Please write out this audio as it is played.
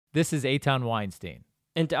This is Eitan Weinstein.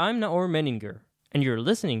 And I'm Naor Menninger, and you're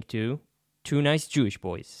listening to Two Nice Jewish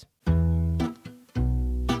Boys.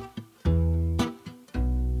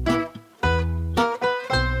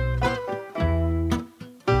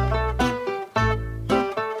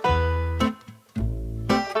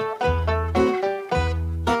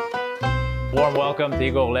 Warm welcome to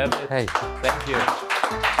Igor Levit. Hey. Thank you.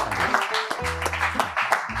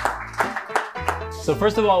 So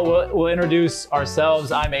first of all, we'll introduce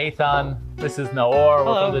ourselves. I'm Eitan. This is Naor.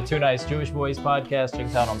 We're from the Two Nice Jewish Boys podcast. Check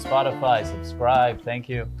it out on Spotify. Subscribe. Thank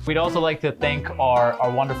you. We'd also like to thank our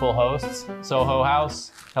wonderful hosts, Soho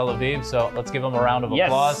House, Tel Aviv. So let's give them a round of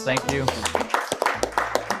applause. Thank you.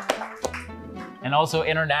 And also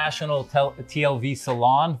International TLV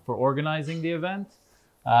Salon for organizing the event.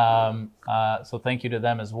 So thank you to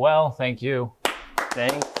them as well. Thank you.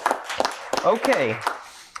 Thanks. Okay.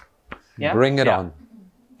 Yeah? Bring it on.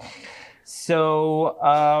 So,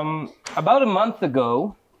 about a month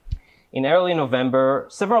ago, in early November,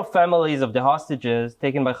 several families of the hostages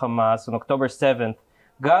taken by Hamas on October 7th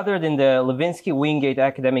gathered in the Levinsky Wingate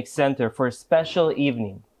Academic Center for a special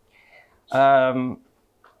evening. There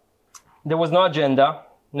was no agenda,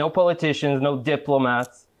 no politicians, no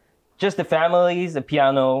diplomats, just the families, a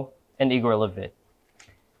piano, and Igor Levit.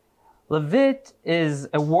 Levit is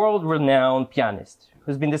a world-renowned pianist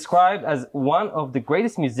who's been described as one of the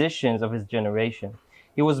greatest musicians of his generation.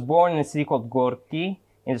 He was born in a city called Gorky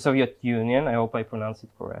in the Soviet Union, I hope I pronounced it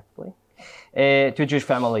correctly, to a Jewish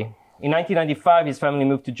family. In 1995, his family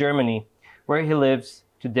moved to Germany, where he lives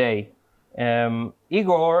today.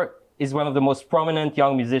 Igor is one of the most prominent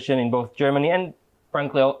young musicians in both Germany and,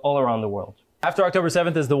 frankly, all around the world. After October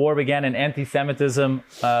 7th, as the war began and anti-Semitism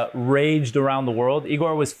raged around the world,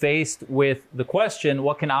 Igor was faced with the question,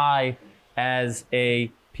 what can I, as a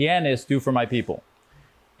pianist, do for my people?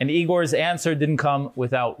 And Igor's answer didn't come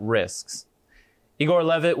without risks. Igor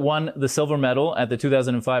Levit won the silver medal at the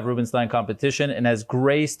 2005 Rubinstein competition and has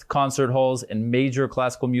graced concert halls and major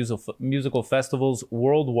classical musical festivals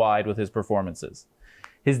worldwide with his performances.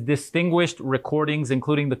 His distinguished recordings,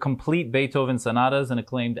 including the complete Beethoven sonatas and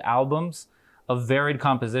acclaimed albums of varied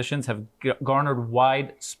compositions, have garnered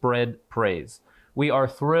widespread praise. We are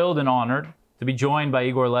thrilled and honored to be joined by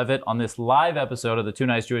Igor Levit on this live episode of the Two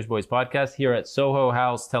Nice Jewish Boys podcast here at Soho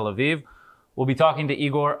House, Tel Aviv. We'll be talking to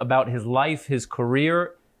Igor about his life, his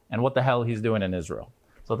career, and what the hell he's doing in Israel.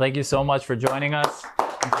 So thank you so much for joining us.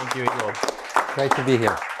 And thank you, Igor. Great to be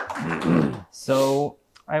here. So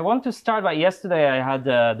I want to start by yesterday I had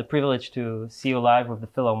the privilege to see you live with the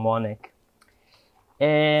Philharmonic.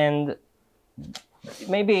 And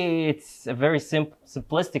maybe it's a very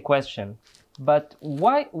simplistic question, but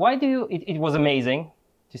why do you, it was amazing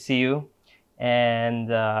to see you and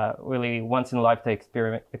really once in a lifetime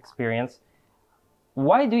experience.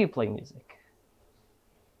 Why do you play music?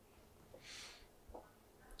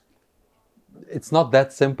 It's not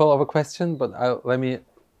that simple of a question, but let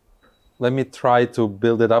me try to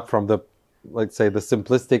build it up from the, let's say, the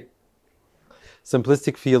simplistic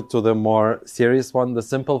field to the more serious one. The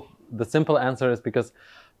simple answer is because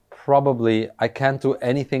probably I can't do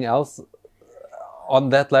anything else on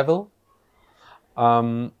that level.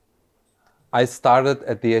 I started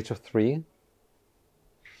at the age of 3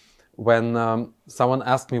 when someone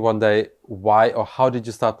asked me one day, why or how did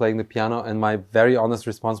you start playing the piano? And my very honest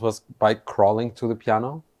response was by crawling to the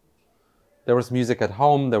piano. There was music at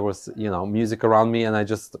home, there was, music around me, and I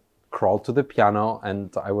just crawled to the piano,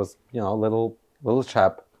 and I was, little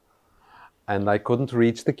chap, and I couldn't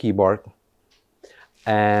reach the keyboard.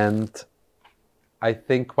 And I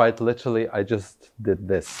think quite literally I just did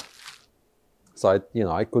this. So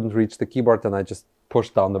I couldn't reach the keyboard, and I just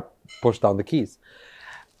pushed down the keys.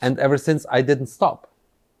 And ever since I didn't stop.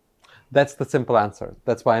 That's the simple answer.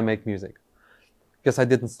 That's why I make music. Because I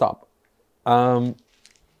didn't stop. The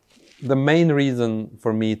main reason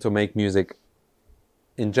for me to make music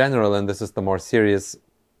in general, and this is the more serious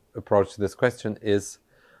approach to this question, is,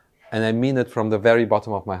 and I mean it from the very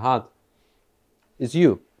bottom of my heart, is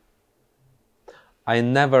you. I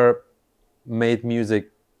never made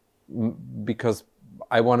music because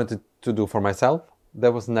I wanted to do for myself.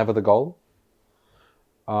 That was never the goal.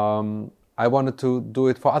 I wanted to do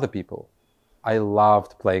it for other people. I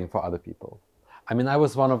loved playing for other people. I mean, I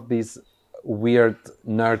was one of these weird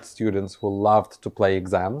nerd students who loved to play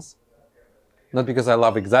exams. Not because I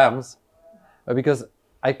love exams, but because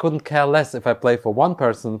I couldn't care less if I play for one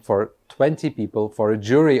person, for 20 people, for a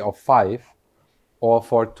jury of 5, or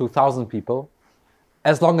for 2,000 people,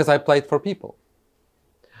 as long as I played for people.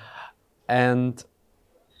 And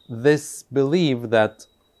this belief that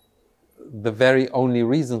the very only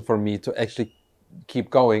reason for me to actually keep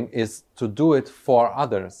going is to do it for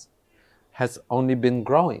others has only been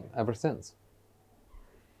growing ever since.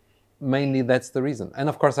 Mainly that's the reason. And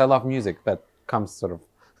of course I love music. That comes sort of...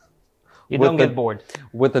 You don't get bored.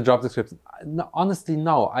 With the job description. No, honestly,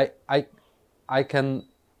 no. I can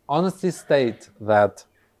honestly state that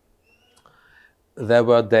there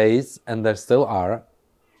were days, and there still are,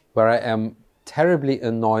 where I am terribly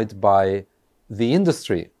annoyed by the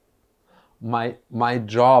industry. My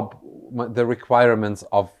job, the requirements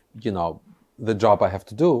of, the job I have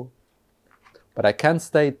to do. But I can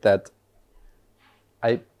state that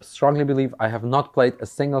I strongly believe I have not played a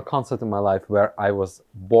single concert in my life where I was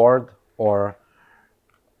bored or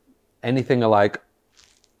anything alike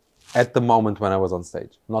at the moment when I was on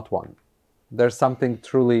stage. Not one. There's something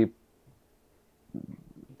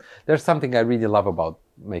I really love about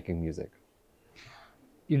making music.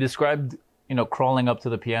 You described, crawling up to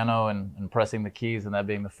the piano and pressing the keys, and that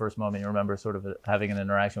being the first moment you remember sort of having an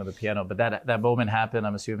interaction with the piano. But that moment happened,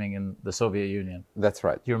 I'm assuming, in the Soviet Union. That's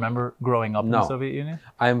right. Do you remember growing up in the Soviet Union?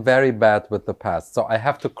 I'm very bad with the past. So I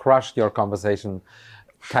have to crush your conversation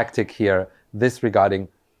tactic here, disregarding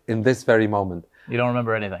in this very moment. You don't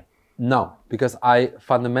remember anything? No, because I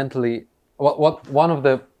fundamentally... one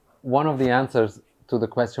of the answers to the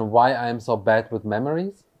question why I am so bad with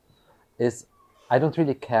memories is I don't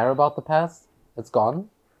really care about the past. It's gone.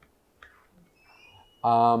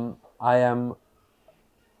 I am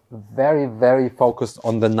very, very focused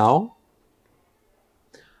on the now.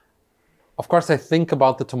 Of course, I think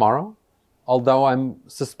about the tomorrow. Although I'm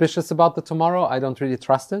suspicious about the tomorrow, I don't really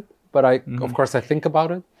trust it. But of course, I think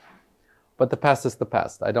about it. But the past is the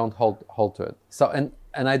past. I don't hold to it. So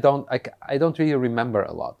and I don't really remember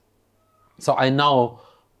a lot. So I know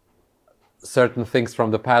certain things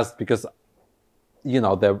from the past because,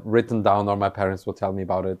 they're written down, or my parents will tell me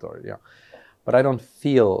about it, but I don't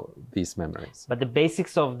feel these memories. But the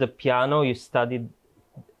basics of the piano you studied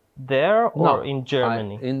there or in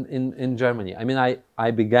Germany? In Germany. I mean,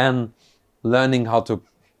 I began learning how to,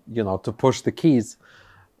 to push the keys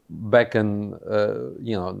back in,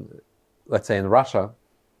 let's say in Russia.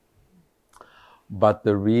 But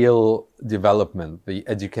the real development, the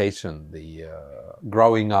education, the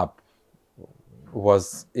growing up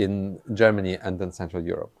was in Germany and in Central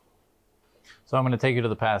Europe. So I'm going to take you to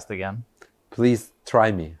the past again. Please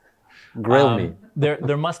try me. Grill me.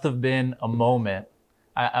 There must have been a moment.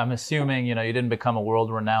 I'm assuming, you didn't become a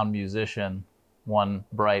world-renowned musician one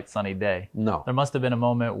bright, sunny day. No. There must have been a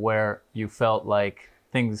moment where you felt like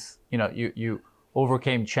things, you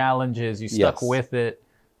overcame challenges, you stuck with it,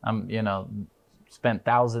 spent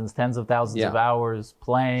thousands, tens of thousands of hours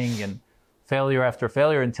playing, and failure after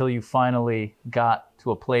failure until you finally got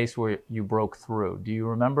to a place where you broke through. Do you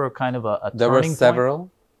remember kind of a turning point? There were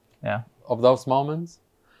several of those moments,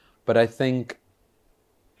 but I think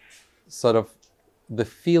sort of the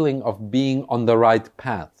feeling of being on the right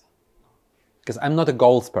path. Because I'm not a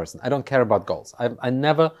goals person. I don't care about goals. I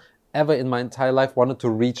never, ever in my entire life wanted to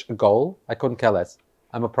reach a goal. I couldn't care less.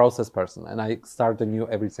 I'm a process person, and I start anew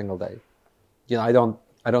every single day. I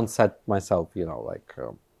don't set myself,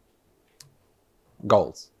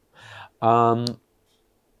 goals.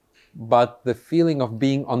 But the feeling of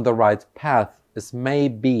being on the right path is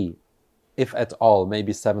maybe, if at all,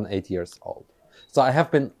 maybe 7-8 years old. So I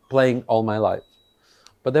have been playing all my life.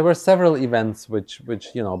 But there were several events which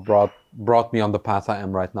brought me on the path I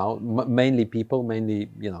am right now. Mainly people,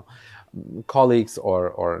 colleagues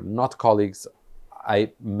or not colleagues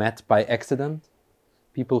I met by accident.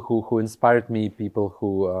 People who inspired me, people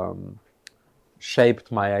who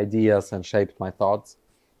shaped my ideas and shaped my thoughts.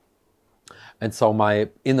 And so my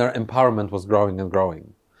inner empowerment was growing and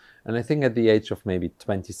growing. And I think at the age of maybe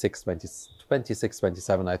 26,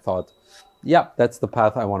 27, I thought, yeah, that's the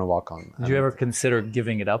path I want to walk on. Did you ever consider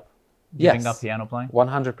giving it up? Giving up piano playing?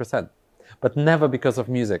 100%. But never because of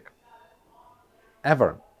music.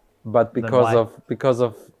 Ever. But because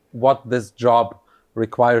of what this job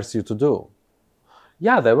requires you to do.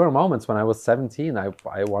 Yeah, there were moments when I was 17, I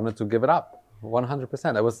wanted to give it up.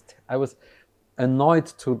 100%. I was annoyed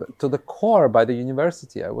to the core by the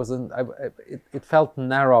university. It felt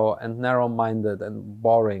narrow and narrow-minded and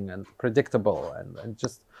boring and predictable and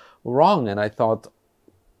just wrong. And I thought,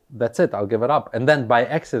 that's it, I'll give it up. And then by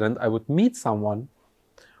accident, I would meet someone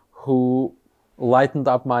who lightened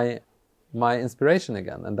up my inspiration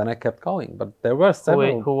again. And then I kept going. But there were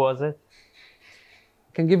several. Who was it?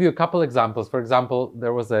 I can give you a couple examples. For example,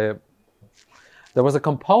 there was a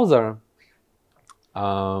composer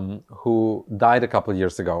who died a couple of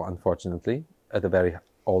years ago, unfortunately, at a very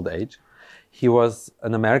old age. He was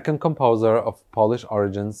an American composer of Polish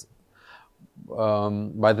origins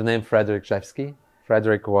by the name Frederick Rzewski.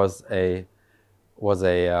 Frederick was a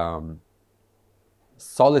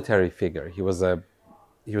solitary figure. He was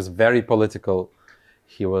very political.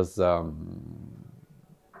 He was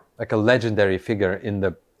like a legendary figure in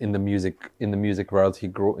the music world. He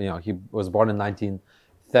was born in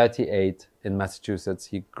 1938 in Massachusetts.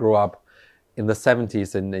 He grew up in the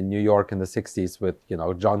 70s in New York in the 60s with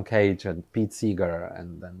John Cage and Pete Seeger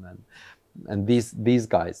and these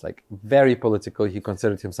guys, like very political. He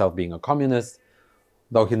considered himself being a communist,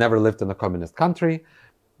 though he never lived in a communist country.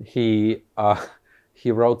 He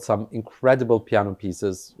wrote some incredible piano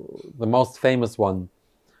pieces. The most famous one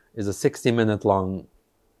is a 60-minute long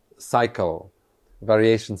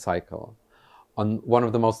variation cycle on one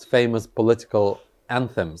of the most famous political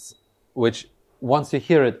anthems, which once you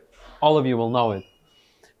hear it, all of you will know it.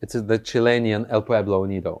 It's the Chilean El Pueblo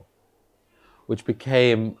Unido, which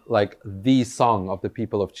became like the song of the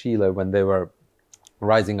people of Chile when they were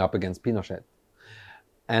rising up against Pinochet.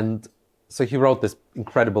 And so he wrote this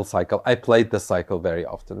incredible cycle. I played this cycle very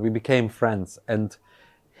often. We became friends, and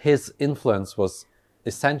his influence was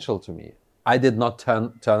essential to me. I did not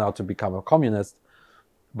turn out to become a communist,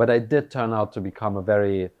 but I did turn out to become a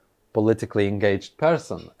very politically engaged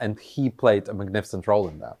person, and he played a magnificent role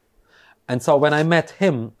in that. And so when I met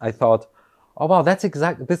him, I thought, oh wow, that's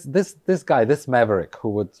exactly this guy, this maverick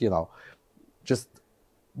who would, just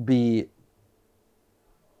be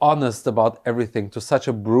honest about everything to such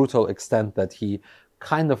a brutal extent that he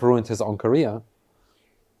kind of ruined his own career.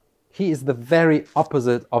 He is the very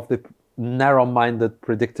opposite of the narrow-minded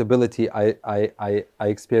predictability I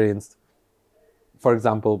experienced, for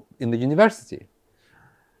example, in the university.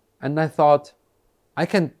 And I thought, I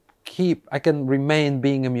can remain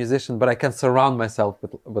being a musician, but I can surround myself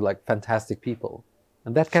with like fantastic people.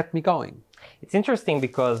 And that kept me going. It's interesting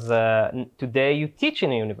because today you teach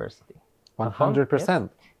in a university. 100%. Yes?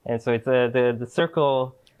 And so it's the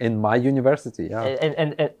circle... In my university, yeah.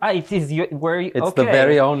 And it is where you... It's the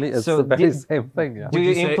very same thing, yeah.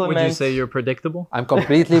 Would you say you're predictable? I'm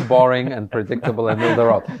completely boring and predictable and middle of the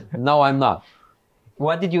road. No, I'm not.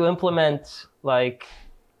 What did you implement, like...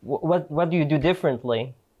 What do you do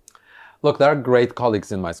differently? Look, there are great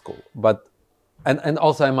colleagues in my school, but and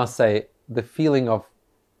also I must say the feeling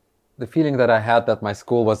that I had that my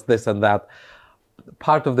school was this and that.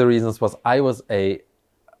 Part of the reasons was I was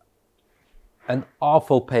an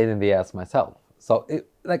awful pain in the ass myself. So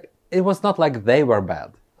it was not like they were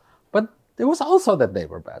bad, but it was also that they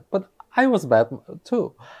were bad. But I was bad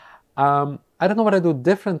too. I don't know what I do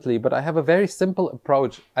differently, but I have a very simple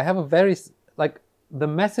approach. I have the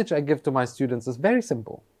message I give to my students is very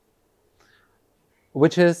simple,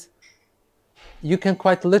 which is you can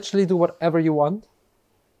quite literally do whatever you want.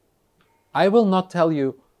 I will not tell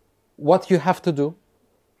you what you have to do,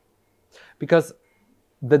 because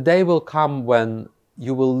the day will come when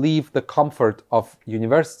you will leave the comfort of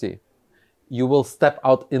university. You will step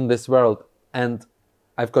out in this world, and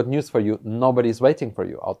I've got news for you, nobody's waiting for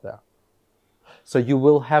you out there. So you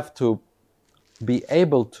will have to be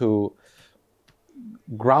able to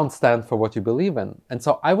ground stand for what you believe in. And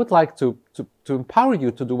so I would like to empower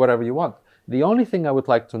you to do whatever you want. The only thing I would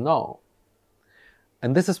like to know,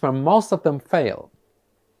 and this is where most of them fail,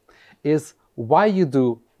 is why you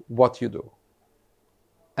do what you do.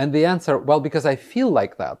 And the answer, well, because I feel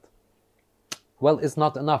like that, well, is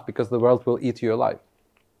not enough, because the world will eat you alive.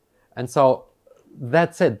 And so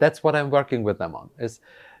that's it. That's what I'm working with them on, is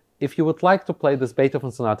if you would like to play this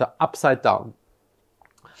Beethoven sonata upside down,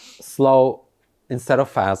 slow instead of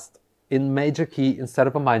fast, in major key instead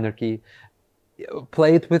of a minor key,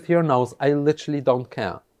 play it with your nose, I literally don't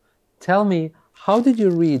care. Tell me, how did you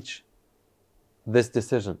reach this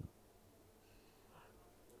decision?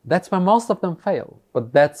 That's where most of them fail.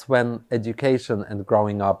 But that's when education and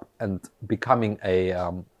growing up and becoming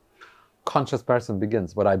a conscious person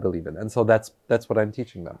begins, what I believe in. And so that's what I'm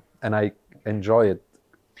teaching them. And I enjoy it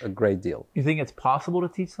a great deal. You think it's possible to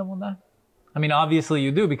teach someone that? I mean, obviously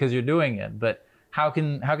you do, because you're doing it, but how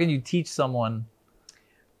can you teach someone?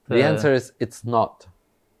 The answer is it's not.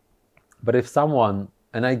 But if someone,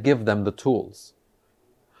 and I give them the tools,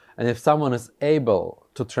 and if someone is able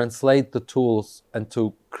to translate the tools and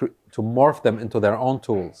to morph them into their own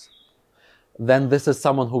tools, then this is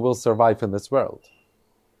someone who will survive in this world.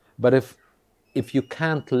 But if you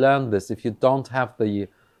can't learn this, if you don't have the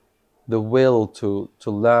will to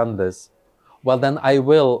learn this, well, then I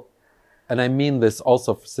will, and I mean this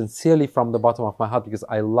also sincerely from the bottom of my heart, because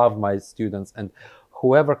I love my students, and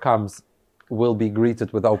whoever comes will be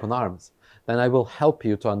greeted with open arms. Then I will help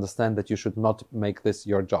you to understand that you should not make this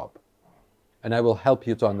your job. And I will help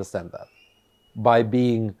you to understand that by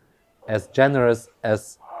being as generous,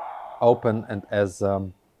 as open and as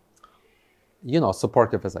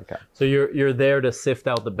supportive as I can. So you're there to sift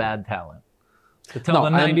out the bad talent. To tell the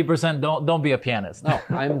 90% don't be a pianist. No,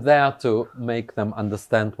 I'm there to make them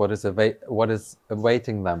understand what is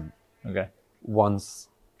awaiting them. Okay. Once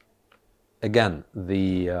again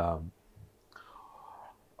the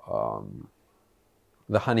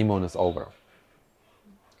honeymoon is over.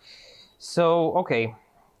 So okay,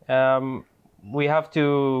 we have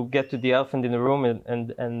to get to the elephant in the room,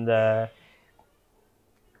 and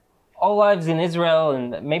all lives in Israel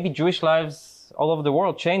and maybe Jewish lives all over the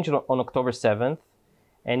world changed on October 7th,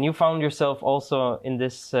 and you found yourself also in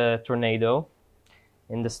this tornado,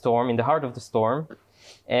 in the storm, in the heart of the storm.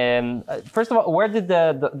 And first of all, where did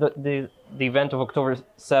the event of October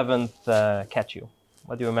 7th catch you?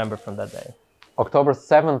 What do you remember from that day? October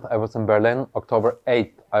 7th, I was in Berlin. October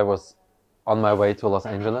 8th, I was on my way to Los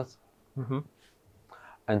Angeles. Mm-hmm.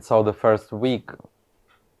 And so the first week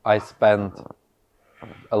I spent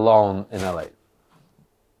alone in LA.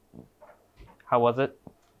 How was it?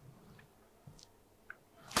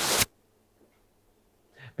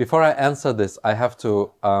 Before I answer this, I have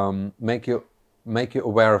to make you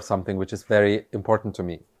aware of something which is very important to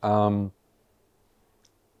me.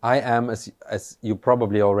 I am, as you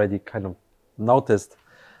probably already kind of noticed,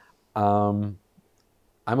 I'm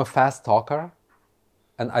a fast talker,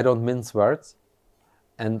 and I don't mince words,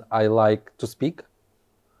 and I like to speak.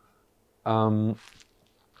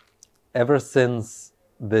 Ever since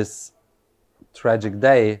this tragic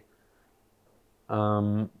day,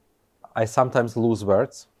 I sometimes lose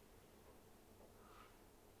words.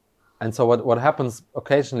 And so what happens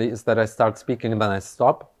occasionally is that I start speaking and then I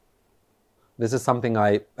stop. This is something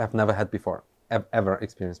I have never had before, ever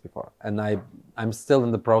experienced before. And I'm still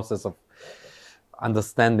in the process of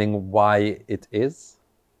understanding why it is,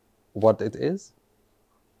 what it is.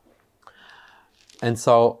 And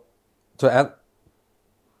so to add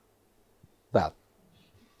that,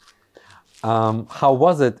 how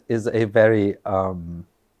was it is a very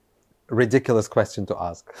ridiculous question to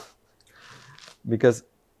ask. Because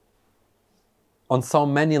on so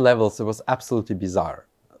many levels, it was absolutely bizarre.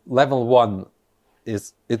 Level one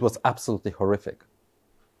is it was absolutely horrific.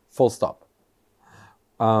 Full stop.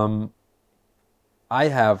 We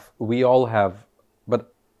all have,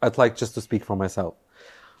 but I'd like just to speak for myself.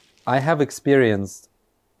 I have experienced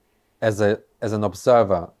as an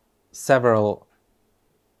observer several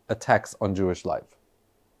attacks on Jewish life.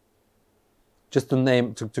 Just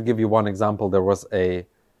to give you one example, there was a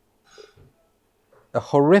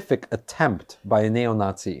horrific attempt by a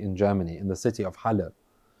neo-Nazi in Germany, in the city of Halle,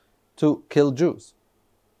 to kill Jews.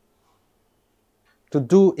 To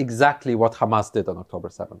do exactly what Hamas did on October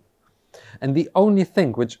 7th. And the only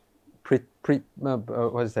thing which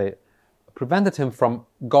prevented him from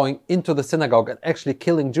going into the synagogue and actually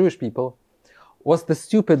killing Jewish people was the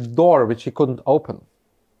stupid door which he couldn't open.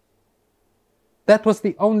 That was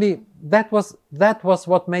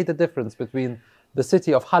what made the difference between the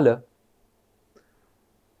city of Halle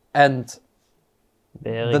and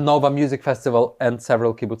the Nova Music Festival and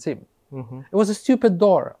several kibbutzim. Mm-hmm. It was a stupid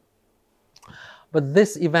door. But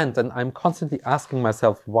this event, and I'm constantly asking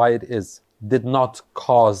myself why it is, did not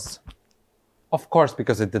cause, of course,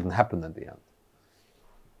 because it didn't happen in the end.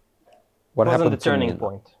 What happened? It wasn't the turning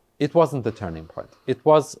point. It wasn't the turning point.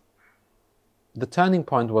 The turning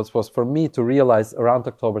point was for me to realize around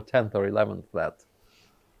October 10th or 11th that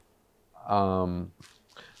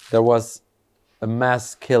there was a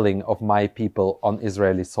mass killing of my people on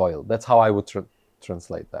Israeli soil. That's how I would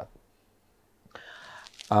translate that.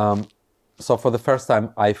 So for the first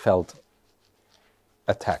time, I felt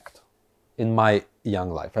attacked in my young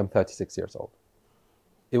life. I'm 36 years old.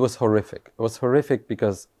 It was horrific. It was horrific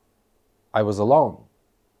because I was alone.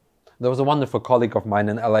 There was a wonderful colleague of mine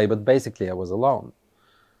in LA, but basically I was alone.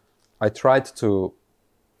 I tried to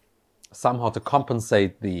somehow to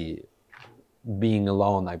compensate the being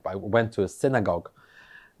alone. I went to a synagogue.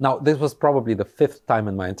 Now, this was probably the 5th time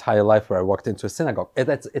in my entire life where I walked into a synagogue.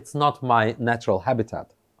 It's not my natural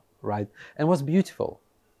habitat, right? And it was beautiful.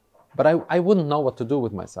 But I wouldn't know what to do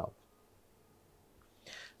with myself.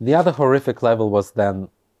 The other horrific level was then,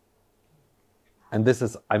 and this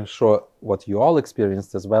is, I'm sure, what you all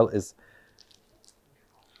experienced as well, is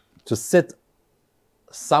to sit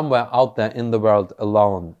somewhere out there in the world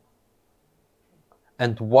alone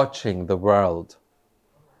and watching the world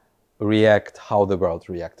react how the world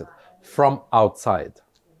reacted from outside.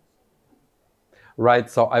 Right?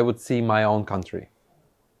 So I would see my own country.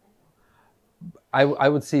 I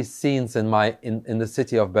would see scenes in the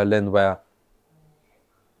city of Berlin where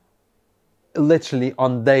literally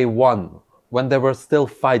on day one, when there were still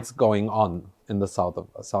fights going on in the south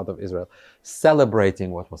of Israel, celebrating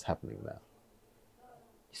what was happening there.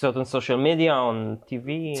 You saw it on social media, on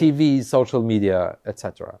TV? TV, social media,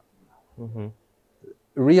 etc.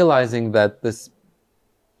 Realizing that this,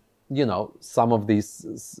 some of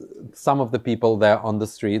the people there on the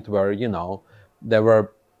street were, they were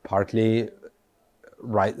partly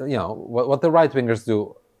right, what the right-wingers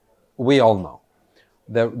do, we all know.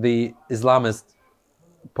 The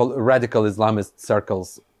radical Islamist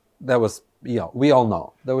circles, that was, we all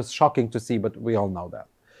know. That was shocking to see, but we all know that.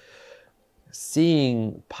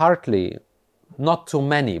 Seeing partly, not too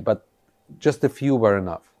many, but just a few were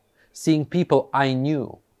enough. Seeing people I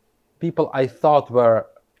knew, people I thought were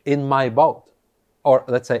in my boat, or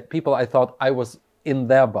let's say people I thought I was in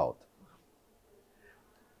their boat,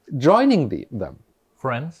 joining them.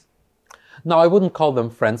 Friends? No, I wouldn't call them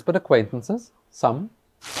friends, but acquaintances, some.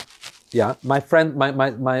 Yeah, my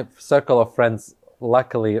circle of friends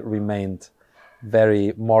luckily remained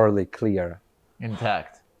very morally clear.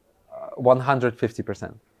 Intact.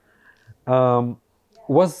 150%.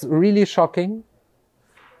 Was really shocking,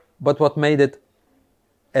 but what made it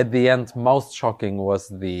at the end most shocking was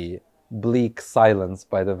the bleak silence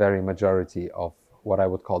by the very majority of what I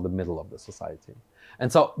would call the middle of the society.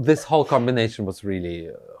 And so this whole combination was really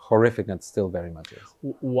horrific, and still very much is.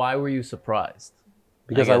 Why were you surprised?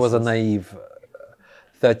 Because I was a naive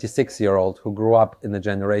 36-year-old who grew up in a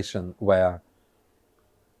generation where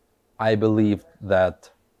I believed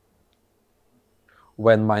that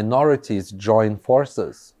when minorities join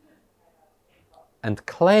forces and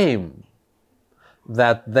claim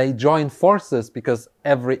that they join forces because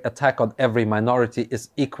every attack on every minority is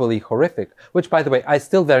equally horrific, which, by the way, I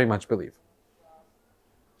still very much believe.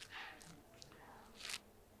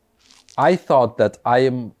 I thought that I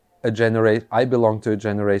belong to a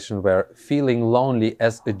generation where feeling lonely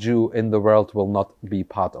as a Jew in the world will not be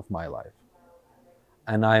part of my life.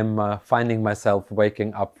 And I'm finding myself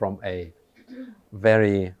waking up from a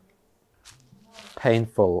very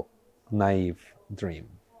painful, naive dream.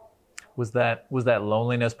 Was that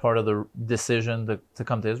loneliness part of the decision to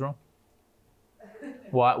come to Israel?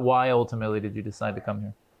 Why ultimately did you decide to come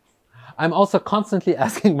here? I'm also constantly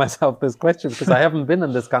asking myself this question because I haven't been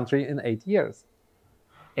in this country in 8 years.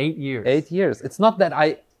 8 years? 8 years. It's not that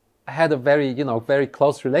I had a very, very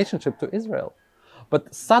close relationship to Israel,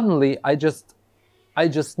 but suddenly I just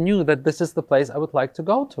knew that this is the place I would like to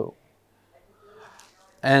go to.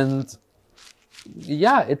 And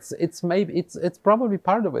yeah, it's probably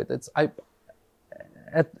part of it.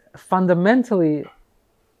 Fundamentally,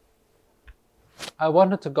 I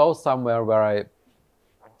wanted to go somewhere where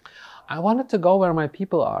I wanted to go where my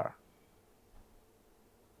people are.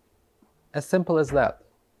 As simple as that.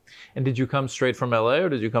 And did you come straight from LA or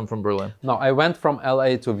did you come from Berlin? No, I went from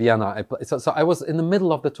LA to Vienna. So I was in the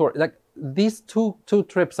middle of the tour. Like these two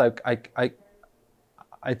trips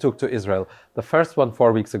I took to Israel. The first one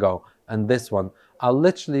 4 weeks ago, and this one are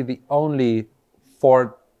literally the only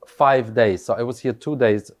 4-5 days. So I was here 2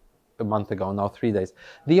 days a month ago, now 3 days.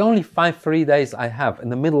 The only 3 days I have in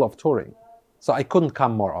the middle of touring. So I couldn't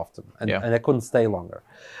come more often, and I couldn't stay longer.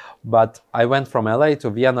 But I went from LA to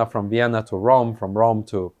Vienna, from Vienna to Rome, from Rome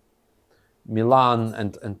to Milan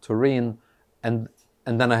and Turin, and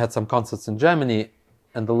then I had some concerts in Germany,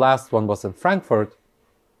 and the last one was in Frankfurt.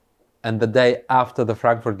 And the day after the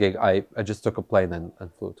Frankfurt gig, I just took a plane and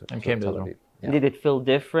flew to came to Tel Israel. Aviv. Yeah. Did it feel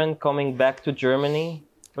different coming back to Germany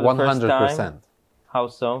for the first time? 100%. How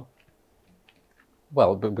so?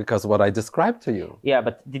 Well, because what I described to you. Yeah,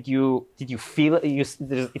 but did you feel it?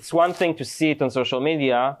 It's one thing to see it on social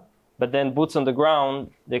media, but then boots on the ground,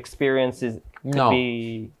 the experience could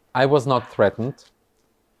be... I was not threatened.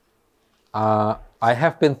 I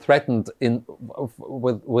have been threatened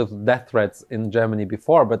with death threats in Germany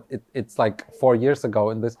before, but it's like 4 years ago,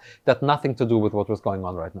 and this had nothing to do with what was going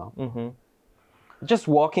on right now. Mm-hmm. Just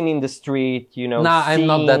walking in the street, Nah, I'm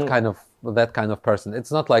not that kind of person.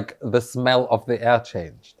 It's not like the smell of the air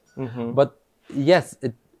changed. Mm-hmm. But yes,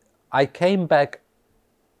 I came back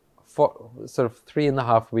for sort of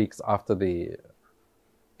 3.5 weeks after the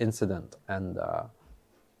incident, and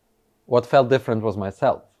what felt different was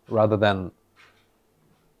myself rather than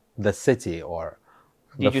the city or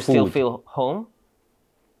the Did you food. still feel home?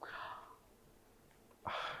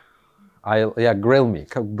 Grill me,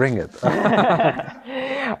 bring it.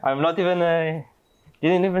 I'm not even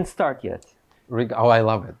didn't even start yet. Oh, I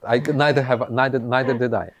love it. Neither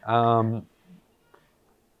did I.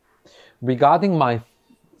 Regarding my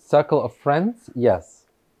circle of friends, yes.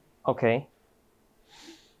 Okay.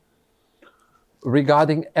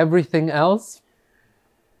 Regarding everything else,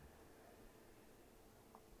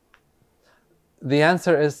 the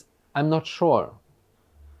answer is I'm not sure.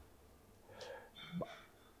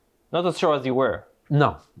 Not as sure as you were.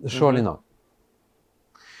 No, surely not.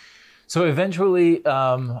 So eventually,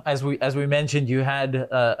 as we mentioned, you had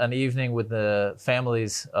an evening with the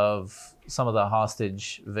families of some of the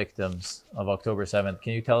hostage victims of October 7th.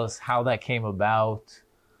 Can you tell us how that came about?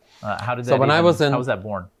 How did that? How was that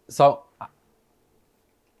born? So,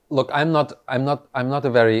 look, I'm not a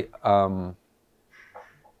very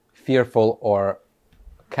fearful or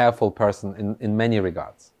careful person in many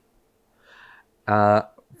regards.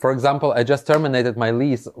 For example, I just terminated my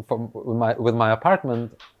lease with my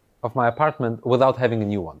apartment without having a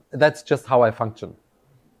new one. That's just how I function.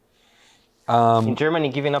 In Germany,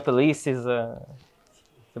 giving up a lease is a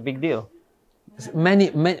big deal.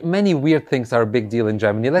 Many weird things are a big deal in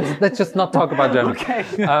Germany. Let's just not talk about Germany. Okay.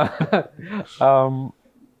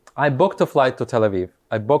 I booked a flight to Tel Aviv.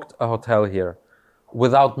 I booked a hotel here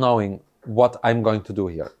without knowing what I'm going to do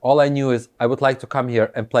here. All I knew is I would like to come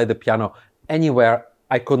here and play the piano anywhere.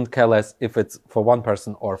 I couldn't care less if it's for one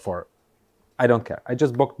person or for... I don't care. I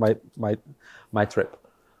just booked my trip.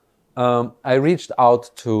 I reached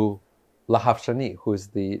out to Lahav Shani, who is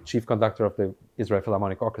the chief conductor of the Israel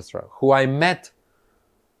Philharmonic Orchestra, who I met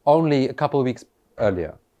only a couple of weeks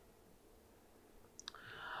earlier.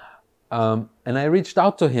 And I reached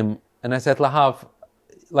out to him and I said, Lahav,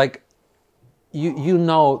 like, you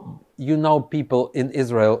know people in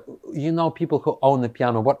Israel, you know people who own a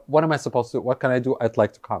piano. What am I supposed to do? What can I do? I'd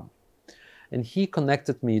like to come. And he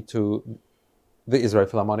connected me to the Israel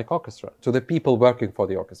Philharmonic Orchestra, to the people working for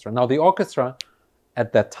the orchestra. Now, the orchestra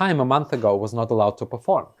at that time, a month ago, was not allowed to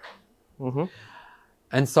perform. Mm-hmm.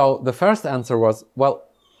 And so the first answer was, well,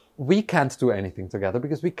 we can't do anything together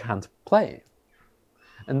because we can't play.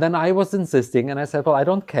 And then I was insisting and I said, well, I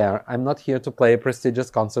don't care. I'm not here to play prestigious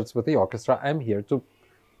concerts with the orchestra. I'm here to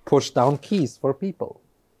push down keys for people.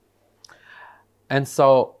 And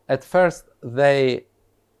so at first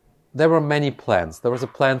there were many plans. There was a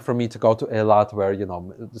plan for me to go to Eilat where,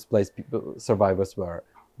 displaced people, survivors were.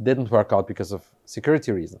 Didn't work out because of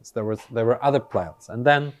security reasons. There were other plans. And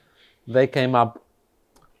then they came up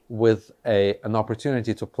with an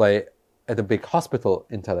opportunity to play at a big hospital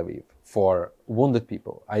in Tel Aviv for wounded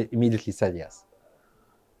people. I immediately said yes.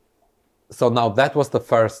 So now that was the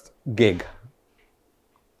first gig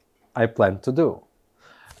I planned to do.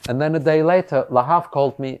 And then a day later, Lahav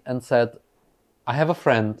called me and said, I have a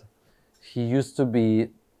friend. He used to be,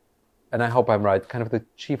 and I hope I'm right, kind of the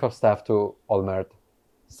chief of staff to Olmert,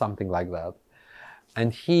 something like that.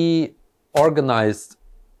 And he organized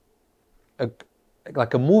a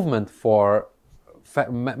movement for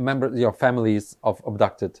families of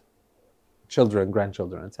abducted children,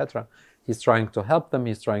 grandchildren, etc. He's trying to help them.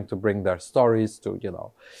 He's trying to bring their stories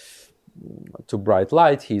to bright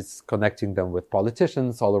light. He's connecting them with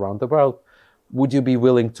politicians all around the world. Would you be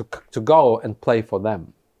willing to go and play for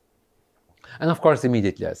them? And of course,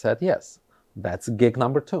 immediately I said yes. That's gig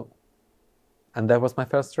number 2. And that was my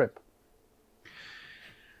first trip.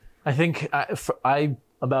 I think I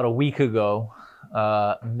about a week ago,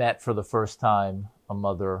 met for the first time a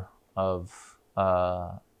mother of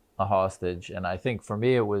a hostage. And I think for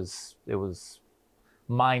me, it was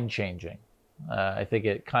mind-changing. I think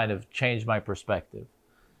it kind of changed my perspective.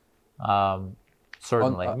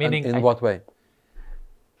 Certainly. Meaning, in what way?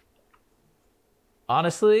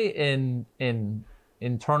 Honestly, in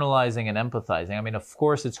internalizing and empathizing. I mean, of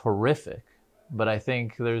course, it's horrific, but I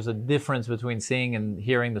think there's a difference between seeing and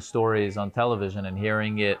hearing the stories on television and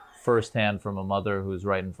hearing it firsthand from a mother who's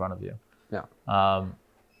right in front of you. Yeah.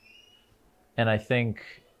 And I think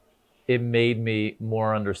it made me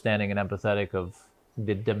more understanding and empathetic of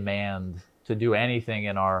the demand to do anything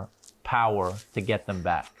in our power to get them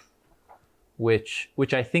back, which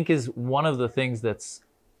I think is one of the things that's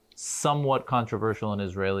somewhat controversial in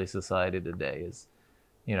Israeli society today is,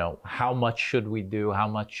 how much should we do? How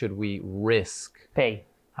much should we risk? Pay.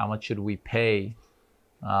 How much should we pay?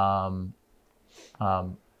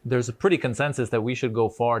 There's a pretty consensus that we should go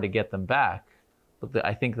far to get them back. But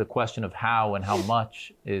I think the question of how and how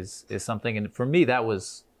much is something, and for me, it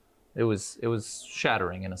was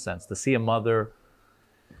shattering in a sense to see a mother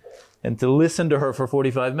and to listen to her for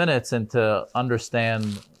 45 minutes and to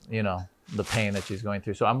understand, the pain that she's going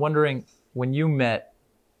through. So I'm wondering, when you met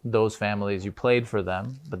those families, you played for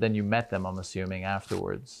them, but then you met them, I'm assuming,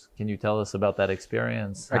 afterwards. Can you tell us about that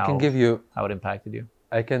experience? I can give you how it impacted you.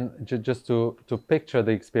 I can just to picture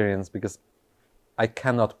the experience, because I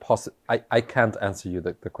cannot I can't answer you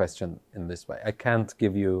the question in this way. I can't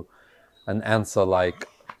give you an answer like,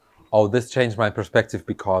 oh, this changed my perspective,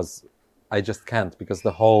 because I just can't, because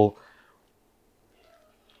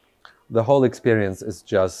the whole experience is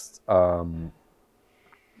just, I'm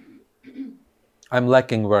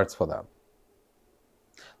lacking words for that.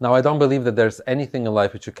 Now, I don't believe that there's anything in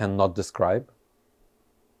life which you cannot describe.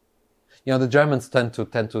 You know, the Germans tend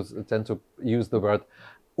to use the word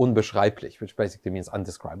unbeschreiblich, which basically means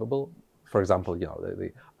undescribable. For example, you know,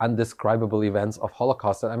 the undescribable events of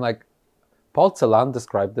Holocaust. And I'm like, Paul Celan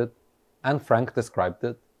described it, Anne Frank described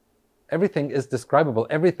it. Everything is describable.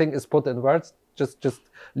 Everything is put in words. Just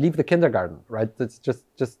leave the kindergarten, right? It's just.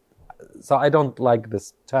 So I don't like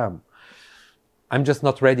this term. I'm just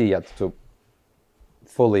not ready yet to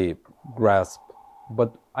fully grasp.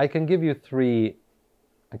 But I can give you three.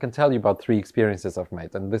 I can tell you about three experiences I've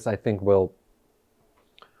made, and this I think will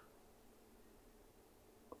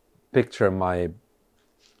picture my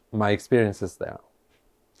experiences there.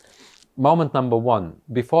 Moment number one,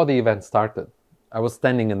 before the event started, I was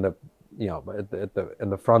standing in the, you know, in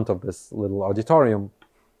the front of this little auditorium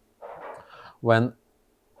when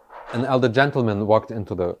an elder gentleman walked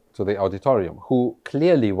into the auditorium who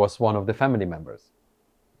clearly was one of the family members.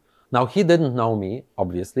 Now, he didn't know me,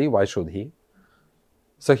 obviously. Why should he?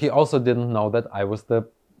 So he also didn't know that I was the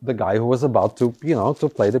guy who was about to, you know, to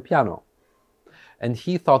play the piano. And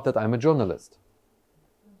he thought that I'm a journalist.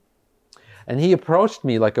 And he approached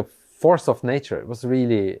me like a force of nature. It was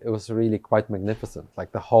really quite magnificent.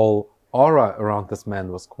 Like the whole aura around this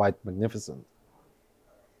man was quite magnificent.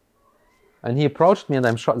 And he approached me, and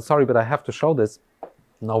I'm sorry, but I have to show this.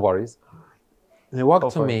 No worries. And he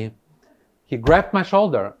walked to me. He grabbed my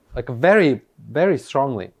shoulder, like very, very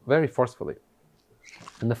strongly, very forcefully.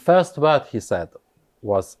 And the first word he said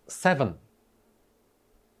was 7.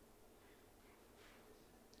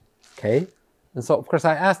 Okay? And so, of course,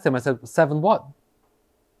 I asked him, I said, 7 what?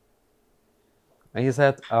 And he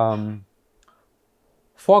said, 4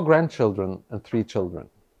 grandchildren and 3 children.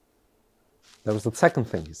 That was the second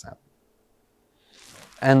thing he said.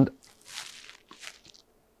 And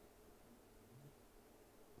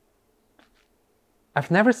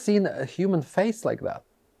I've never seen a human face like that.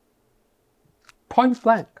 Point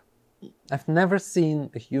blank. I've never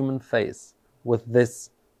seen a human face with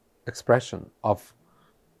this expression of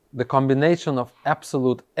the combination of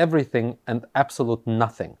absolute everything and absolute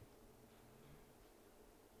nothing.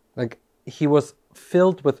 Like, he was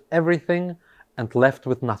filled with everything and left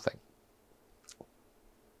with nothing.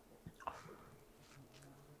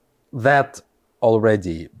 That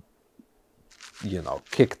already, you know,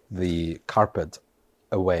 kicked the carpet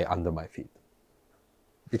away under my feet.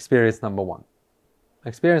 Experience number 1.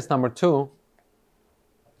 Experience number 2,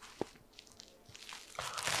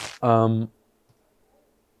 so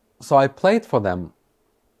I played for them,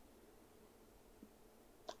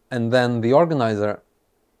 and then the organizer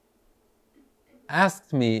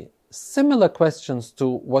asked me similar questions to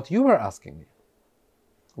what you were asking me.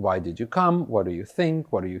 Why did you come? What do you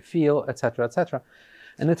think? What do you feel? Etc., etc.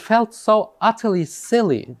 And it felt so utterly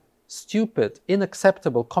silly, stupid,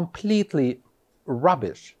 unacceptable, completely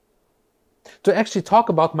rubbish to actually talk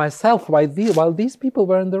about myself while these people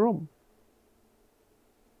were in the room.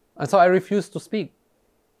 And so I refused to speak.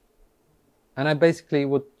 And I basically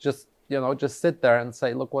would just sit there and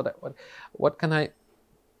say, look, what could I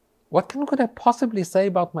possibly say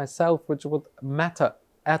about myself which would matter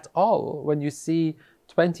at all when you see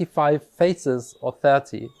 25 faces or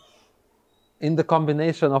 30 in the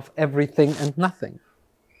combination of everything and nothing?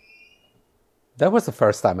 That was the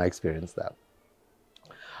first time I experienced that.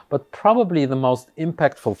 But probably the most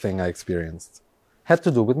impactful thing I experienced had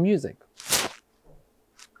to do with music.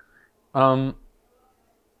 I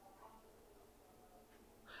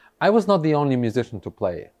was not the only musician to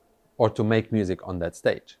play or to make music on that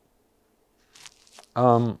stage.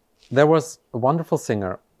 There was a wonderful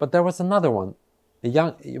singer, but there was another one,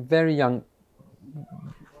 a very young,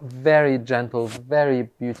 very gentle, very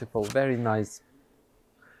beautiful, very nice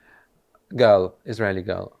girl, Israeli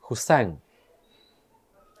girl, who sang.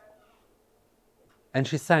 And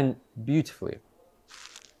she sang beautifully.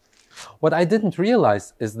 What I didn't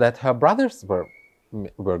realize is that her brothers were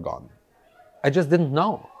gone. I just didn't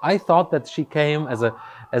know. I thought that she came as a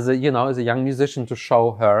young musician to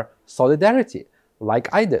show her solidarity, like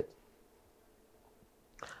I did.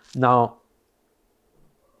 Now,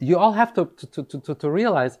 you all have to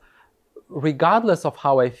realize, regardless of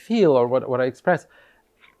how I feel or what I express,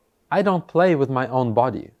 I don't play with my own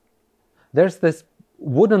body. There's this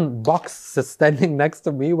wooden box standing next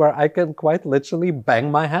to me where I can quite literally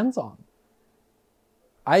bang my hands on.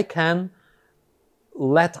 I can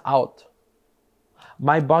let out.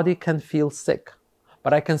 My body can feel sick,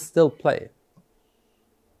 but I can still play.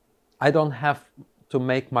 I don't have to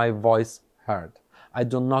make my voice heard. I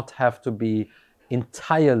do not have to be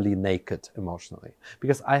entirely naked emotionally,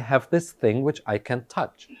 because I have this thing which I can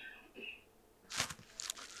touch.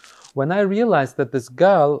 When I realized that this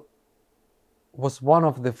girl was one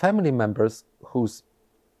of the family members whose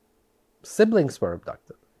siblings were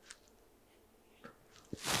abducted,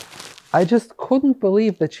 I just couldn't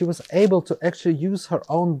believe that she was able to actually use her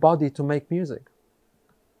own body to make music.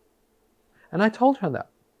 And I told her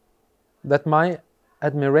that my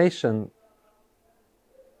admiration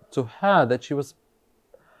to her, that she was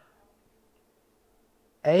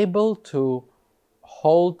able to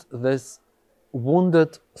hold this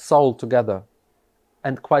wounded soul together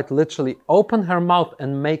and quite literally open her mouth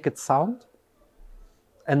and make it sound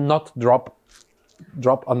and not drop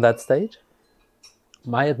on that stage.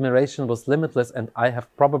 My admiration was limitless, and I have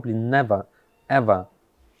probably never, ever,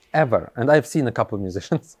 and I've seen a couple of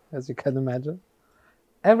musicians, as you can imagine,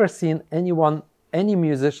 ever seen any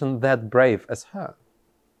musician that brave as her.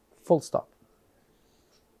 Full stop.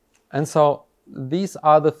 And so these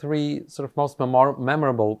are the three sort of most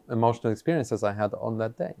memorable emotional experiences I had on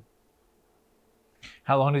that day.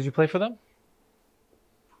 How long did you play for them?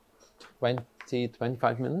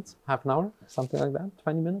 25 minutes, half an hour, something like that.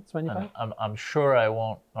 20 minutes, 25. I'm sure I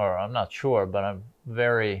won't, or I'm not sure, but I'm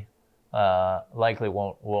very likely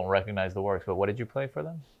won't recognize the works. But what did you play for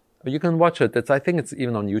them? You can watch it. I think it's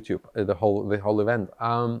even on YouTube. The whole event.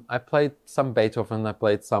 I played some Beethoven. I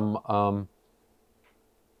played some.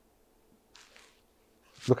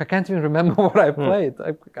 Look, I can't even remember what I played.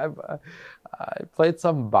 I played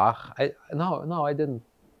some Bach. No, I didn't.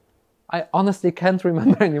 I honestly can't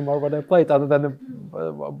remember anymore what I played, other than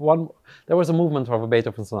one. There was a movement of a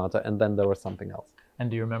Beethoven sonata, and then there was something else.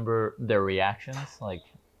 And do you remember their reactions? Like,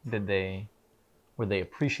 were they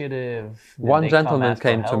appreciative? One gentleman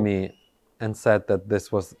came to me and said that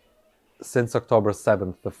this was, since October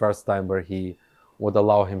 7th, the first time where he would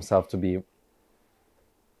allow himself to be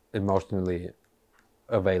emotionally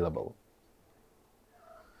available.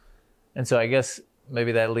 And so I guess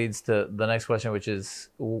maybe that leads to the next question, which is,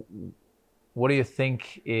 what do you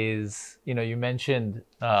think is, you mentioned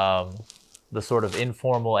the sort of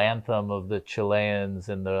informal anthem of the Chileans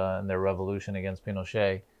in their revolution against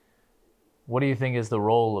Pinochet. What do you think is the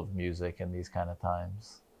role of music in these kind of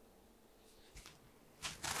times?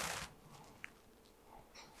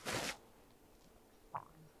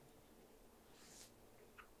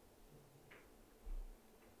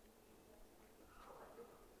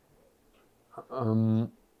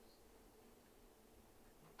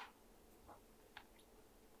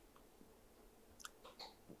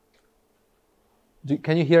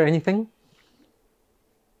 Can you hear anything?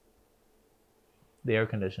 The air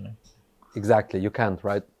conditioning. Exactly, you can't,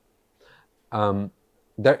 right?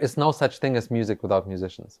 There is no such thing as music without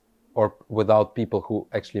musicians, or without people who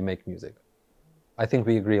actually make music. I think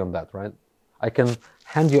we agree on that, right? I can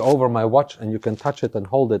hand you over my watch and you can touch it and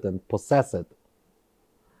hold it and possess it.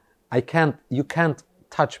 You can't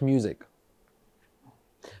touch music.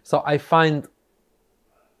 So I find,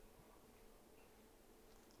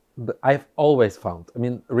 I've always found,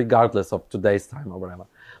 regardless of today's time or whatever,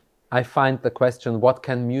 I find the question, what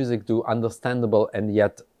can music do, understandable and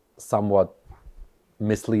yet somewhat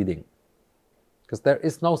misleading. Because there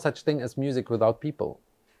is no such thing as music without people.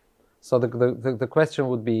 So the question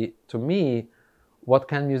would be, to me, what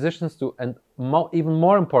can musicians do? And even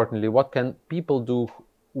more importantly, what can people do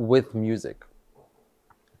with music?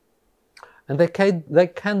 And they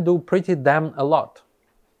can do pretty damn a lot,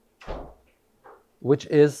 which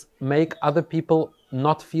is make other people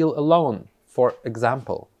not feel alone, for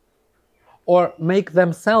example. Or make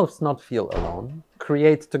themselves not feel alone,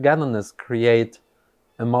 create togetherness, create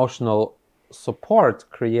emotional support,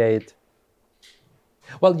 create...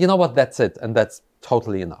 Well, you know what, that's it, and that's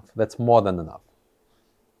totally enough. That's more than enough.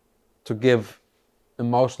 To give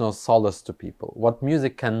emotional solace to people. What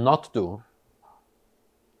music cannot do,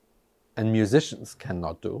 and musicians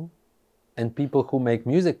cannot do, and people who make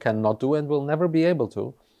music cannot do and will never be able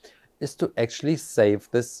to, is to actually save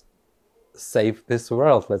this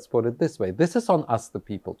world, let's put it this way. This is on us, the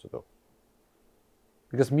people, to do.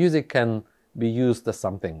 Because music can be used as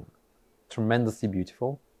something tremendously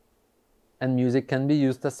beautiful, and music can be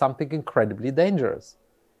used as something incredibly dangerous.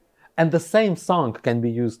 And the same song can be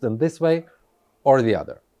used in this way or the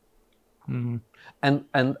other. Mm-hmm.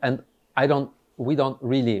 And we don't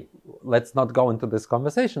really, let's not go into this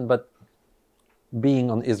conversation, but being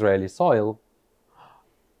on Israeli soil,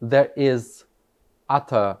 there is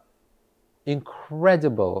utter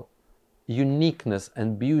incredible uniqueness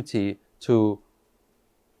and beauty to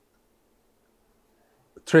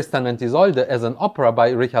Tristan and Isolde as an opera by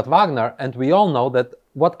Richard Wagner, and we all know that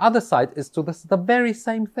what other side is to this, the very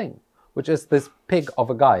same thing. which is this pig of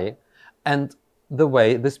a guy, and the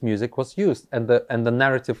way this music was used, and the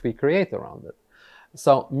narrative we create around it.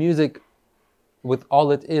 So music, with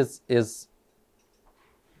all it is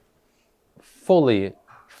fully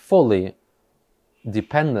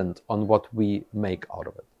dependent on what we make out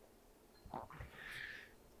of it.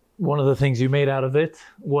 One of the things you made out of it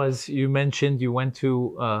was, you mentioned you went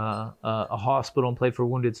to a hospital and played for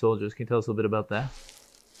wounded soldiers. Can you tell us a little bit about that?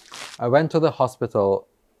 I went to the hospital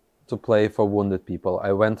to play for wounded people.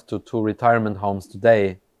 I went to 2 retirement homes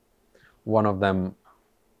today, one of them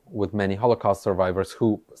with many Holocaust survivors,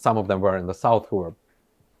 who some of them were in the south, who were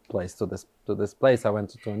placed to this place. I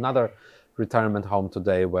went to another retirement home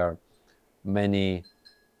today where it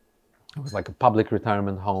was like a public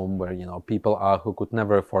retirement home where, you know, people are who could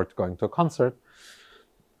never afford going to a concert.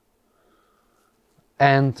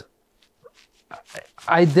 And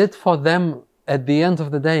I did for them, at the end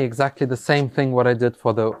of the day, exactly the same thing what I did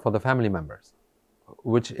for the family members,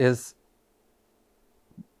 which is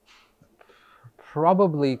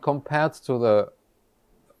probably, compared to the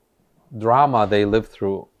drama they lived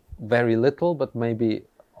through, very little, but maybe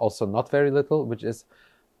also not very little, which is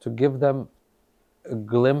to give them a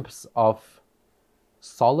glimpse of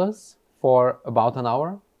solace for about an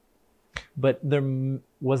hour. But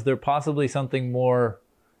was there possibly something more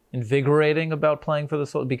invigorating about playing for the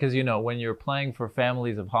soldiers? Because, you know, when you're playing for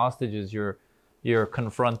families of hostages, you're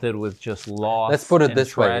confronted with just loss and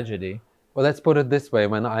tragedy. Well, let's put it this way.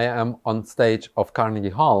 When I am on stage of Carnegie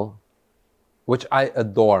Hall, which I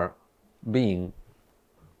adore being,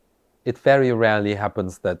 it very rarely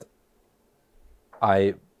happens that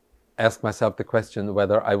I ask myself the question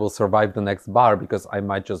whether I will survive the next bar, because I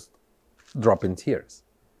might just drop in tears.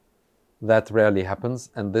 That rarely happens,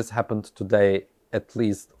 and this happened today at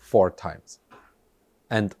least 4 times.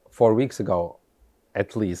 And 4 weeks ago,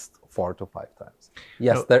 at least 4 to 5 times.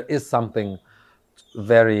 Yes, there is something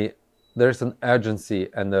there's an urgency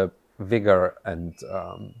and a vigor and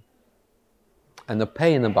a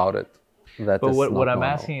pain about it. But what I'm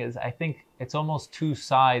asking is, I think it's almost 2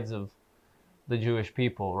 sides of the Jewish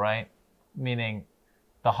people, right? Meaning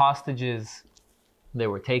the hostages, they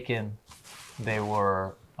were taken, they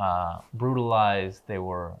were brutalized, they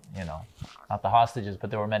were, you know, not the hostages, but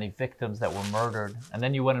there were many victims that were murdered. And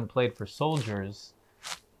then you went and played for soldiers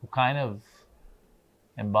who kind of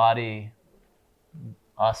embody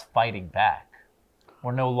us fighting back.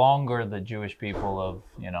 We're no longer the Jewish people of,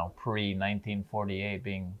 you know, pre-1948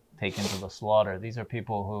 being taken to the slaughter. These are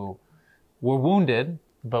people who were wounded,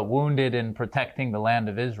 but wounded in protecting the land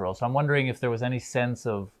of Israel. So I'm wondering if there was any sense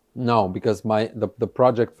of... No, because the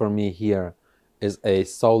project for me here is a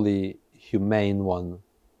solely humane one,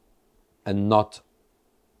 and not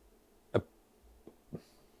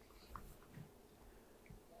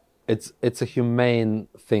it's a humane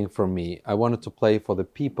thing for me. I wanted to play for the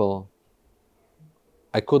people.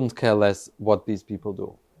 I couldn't care less what these people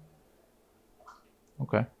do.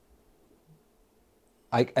 Okay.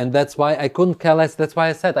 And that's why I couldn't care less. That's why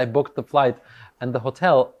I said I booked the flight and the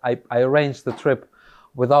hotel. I arranged the trip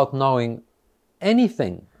without knowing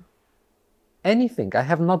anything. Anything. I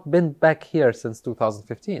have not been back here since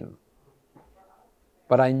 2015.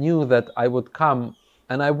 But I knew that I would come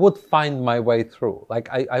and I would find my way through. Like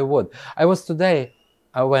I would. I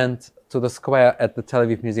went to the square at the Tel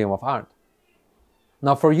Aviv Museum of Art.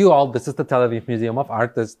 Now for you all, this is the Tel Aviv Museum of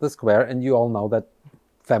Art, this is the square, and you all know that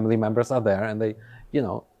family members are there and they, you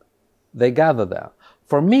know, they gather there.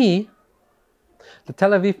 For me, the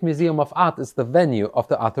Tel Aviv Museum of Art is the venue of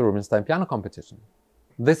the Arthur Rubinstein piano competition.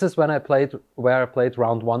 This is where I played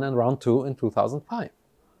round 1 and round 2 in 2005.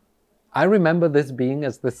 I remember this being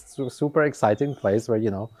as this super exciting place where,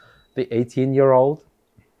 you know, the 18-year-old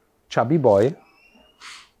chubby boy,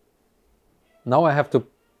 now I have to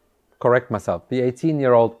correct myself, the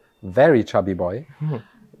 18-year-old very chubby boy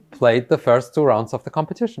played the first 2 rounds of the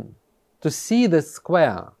competition. To see this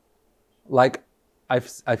square like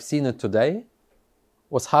I've seen it today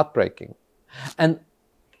was heartbreaking. And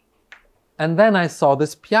then I saw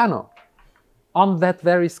this piano on that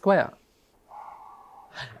very square.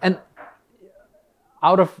 And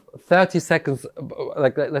out of 30 seconds,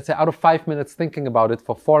 like let's say out of 5 minutes thinking about it,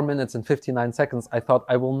 for 4 minutes and 59 seconds, I thought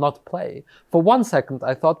I will not play. For 1 second,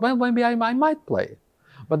 I thought, well, maybe I might play.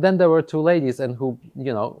 But then there were 2 ladies, and who,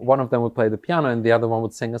 you know, one of them would play the piano and the other one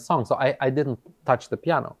would sing a song. So I didn't touch the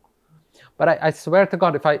piano. But I swear to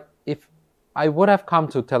God, if I would have come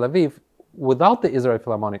to Tel Aviv without the Israel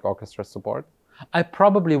Philharmonic Orchestra support, I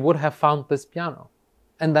probably would have found this piano.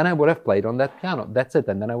 And then I would have played on that piano. That's it.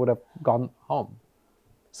 And then I would have gone home.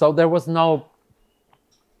 So there was no...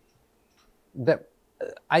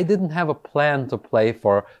 I didn't have a plan to play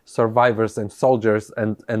for survivors and soldiers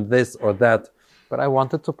and this or that, but I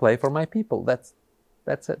wanted to play for my people. That's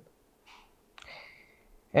it.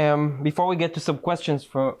 Before we get to some questions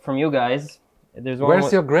from you guys, there's one.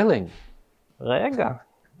 Where's your grilling? Rega.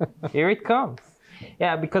 Here it comes.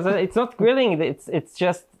 Yeah, because it's not grilling. It's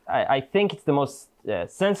just I think it's the most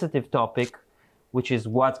sensitive topic, which is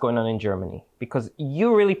what's going on in Germany, because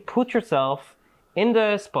you really put yourself in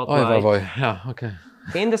the spotlight. Oh, yeah, okay.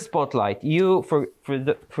 In the spotlight,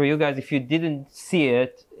 for you guys, if you didn't see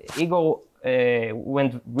it, Igor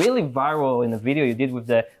went really viral in a video you did with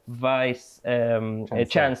the Vice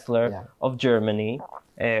Chancellor of Germany.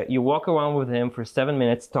 You walk around with him for 7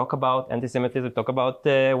 minutes, talk about anti-Semitism, talk about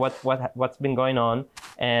what's been going on,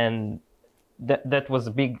 and that was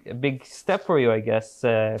a big step for you, I guess.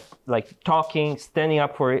 Like standing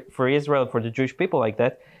up for Israel, for the Jewish people, like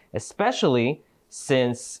that, especially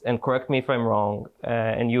since, and correct me if I'm wrong,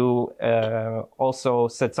 and you also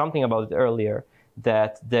said something about it earlier,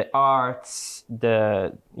 that the arts,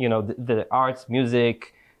 the arts,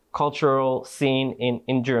 music, cultural scene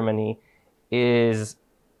in Germany is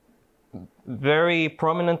very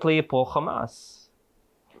prominently pro-Hamas.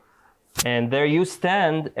 And there you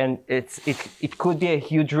stand, and it could be a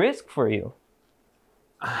huge risk for you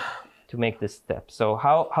to make this step. So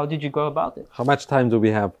how did you go about it? How much time do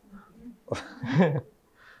we have?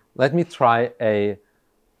 Let me try a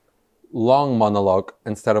long monologue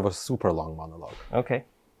instead of a super long monologue. Okay.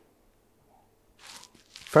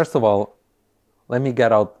 First of all, let me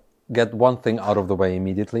get one thing out of the way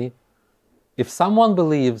immediately. If someone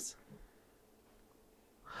believes,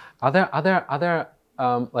 are there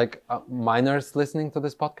minors listening to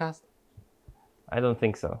this podcast? I don't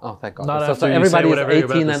think so. Oh, thank God. Not So after you everybody say is whatever you're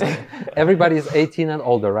about 18 to and say. everybody is 18 and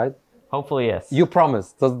older, right? Hopefully, yes. You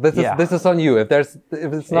promised. So this is on you. If it's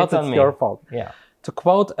not, it's your fault. Yeah. To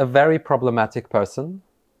quote a very problematic person,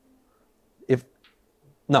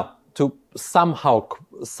 to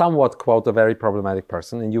somewhat quote a very problematic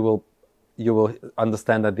person, and you will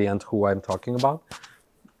understand at the end who I'm talking about.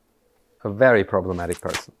 A very problematic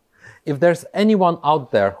person. If there's anyone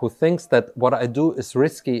out there who thinks that what I do is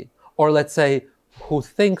risky, or let's say who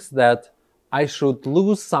thinks that I should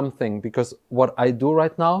lose something because what I do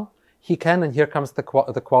right now, he can, and here comes the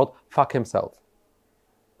quote, fuck himself.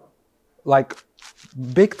 Like,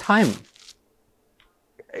 big time.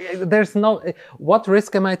 There's no, what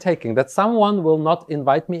risk am I taking? That someone will not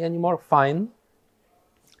invite me anymore? Fine.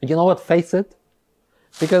 You know what? Face it.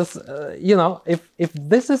 Because, if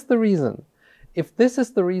this is the reason,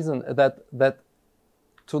 that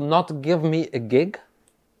to not give me a gig,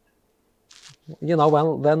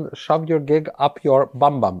 well, then shove your gig up your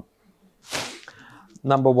bum.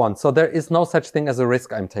 Number one. So there is no such thing as a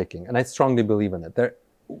risk I'm taking, and I strongly believe in it.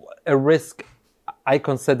 I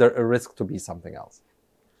consider a risk to be something else.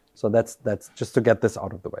 So that's just to get this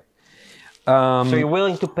out of the way. So you're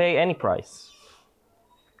willing to pay any price?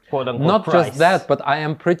 Quote unquote not price. Just that, but I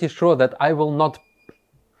am pretty sure that I will not,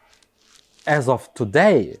 as of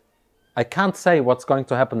today, I can't say what's going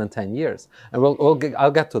to happen in 10 years. And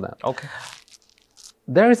I'll get to that. Okay.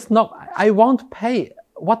 I won't pay.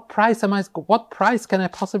 What price can I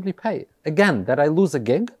possibly pay? Again, that I lose a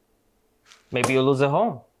gig? Maybe you lose a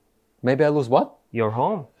home. Maybe I lose what? Your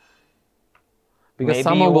home. Because maybe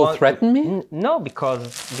someone will threaten me? No,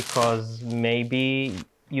 because maybe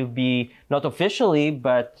you'll be, not officially,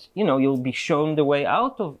 but you'll be shown the way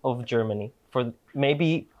out of Germany. For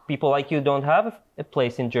maybe people like you don't have a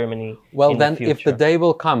place in Germany. Well, then if the day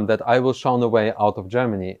will come that I will shown the way out of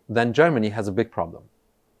Germany, then Germany has a big problem.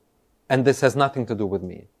 And this has nothing to do with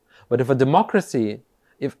me. But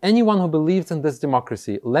if anyone who believes in this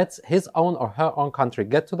democracy lets his own or her own country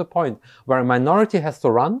get to the point where a minority has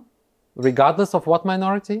to run, regardless of what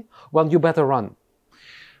minority, well, you better run.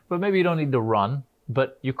 But maybe you don't need to run,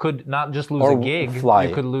 but you could not just lose Or a gig. fly.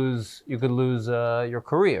 You could lose your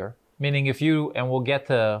career. Meaning and we'll get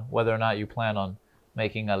to whether or not you plan on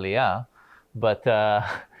making Aliyah, but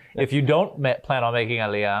if you don't plan on making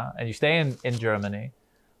Aliyah and you stay in Germany,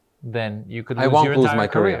 then you could lose your entire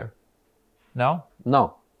career. No?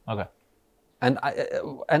 No. Okay. And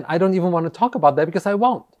I don't even want to talk about that because I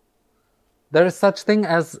won't. There is such thing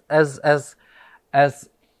as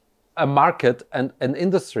a market and an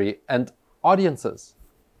industry and audiences.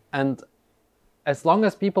 And as long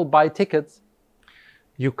as people buy tickets,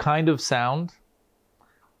 you kind of sound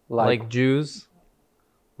like Jews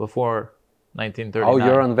before 1939. Oh,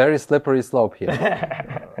 you're on very slippery slope here.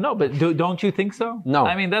 No, but don't you think so? No.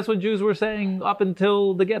 I mean, that's what Jews were saying up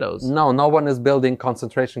until the ghettos. No one is building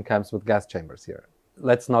concentration camps with gas chambers here.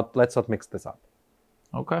 Let's not mix this up.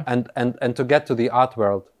 Okay. And to get to the art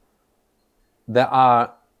world, there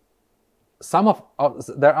are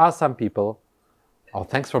some people. Oh,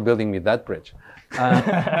 thanks for building me that bridge.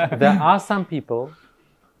 There are some people.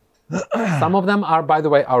 Some of them are, by the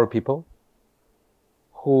way, our people,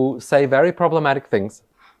 who say very problematic things,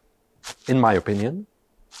 in my opinion,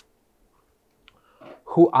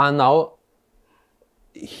 who are now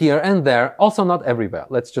here and there, also not everywhere.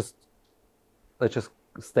 Let's just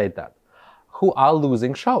state that, who are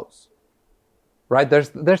losing shows. Right?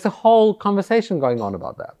 There's a whole conversation going on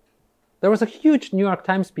about that. There was a huge New York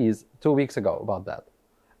Times piece 2 weeks ago about that.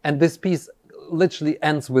 And this piece literally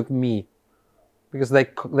ends with me, because they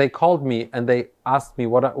called me and they asked me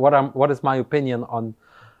what is my opinion on,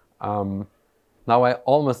 now I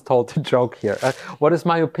almost told the joke here. What is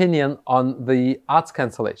my opinion on the arts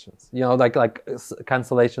cancellations? You know, like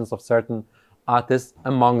cancellations of certain artists,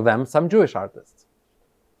 among them some Jewish artists.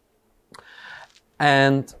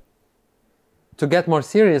 And to get more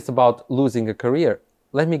serious about losing a career,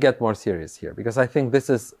 let me get more serious here, because I think this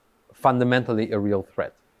is fundamentally a real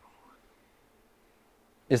threat.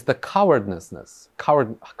 Is the cowardness? How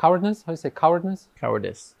do you say cowardness?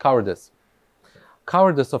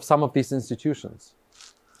 Cowardice of some of these institutions.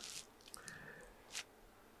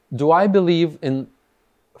 Do I believe in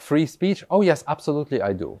free speech? Oh yes, absolutely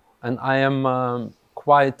I do. And I am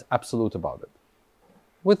quite absolute about it,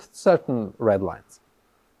 with certain red lines.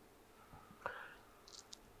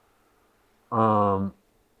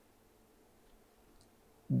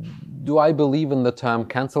 Do I believe in the term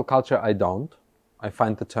cancel culture? I don't. I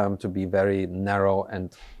find the term to be very narrow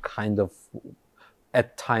and kind of,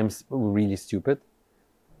 at times, really stupid.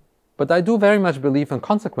 But I do very much believe in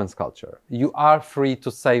consequence culture. You are free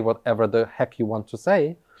to say whatever the heck you want to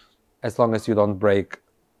say, as long as you don't break,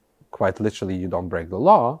 quite literally, you don't break the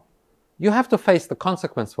law. You have to face the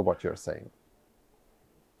consequence for what you're saying.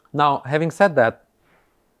 Now, having said that,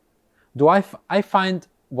 I find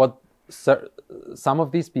what some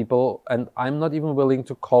of these people, and I'm not even willing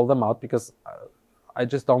to call them out because I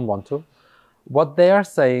just don't want to, what they are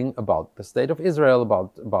saying about the state of Israel,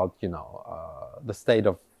 about the state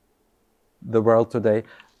of the world today,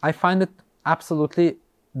 I find it absolutely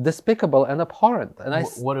despicable and abhorrent. And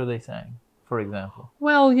what are they saying, for example?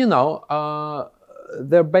 Well,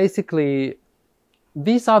 they're basically,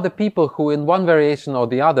 these are the people who, in one variation or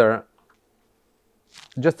the other,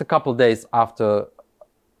 just a couple days after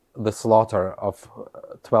the slaughter of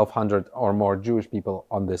 1,200 or more Jewish people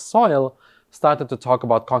on this soil, started to talk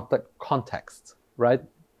about context, right?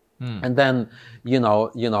 And then,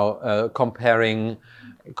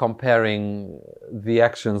 comparing the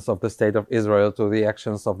actions of the state of Israel to the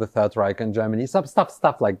actions of the Third Reich in Germany, some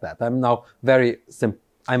stuff like that. I'm now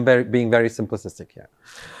being very simplistic here,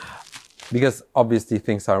 because obviously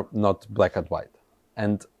things are not black and white,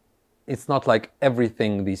 and it's not like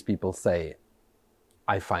everything these people say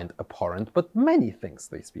I find abhorrent, but many things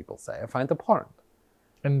these people say I find abhorrent.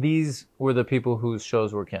 And these were the people whose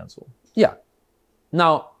shows were canceled. Yeah.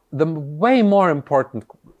 Now, the way more important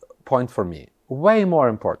point for me, way more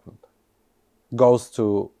important, goes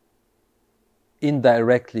to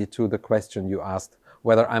indirectly to the question you asked,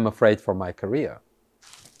 whether I'm afraid for my career.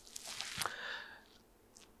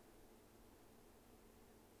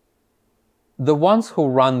 The ones who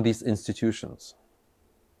run these institutions,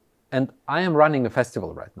 and I am running a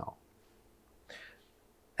festival right now,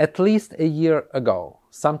 at least a year ago,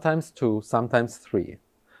 sometimes 2, sometimes 3,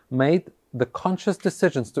 made the conscious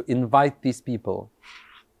decisions to invite these people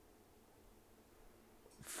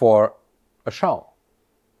for a show.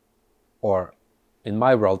 Or, in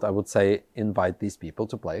my world, I would say, invite these people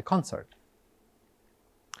to play a concert.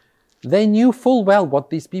 They knew full well what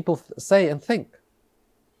these people say and think.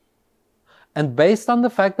 And based on the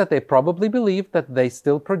fact that they probably believe that they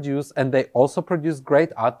still produce, and they also produce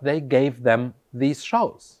great art, they gave them these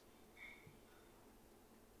shows.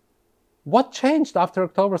 What changed after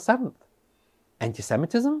October 7th?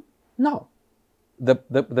 Antisemitism? No.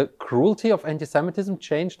 The cruelty of antisemitism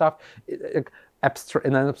changed in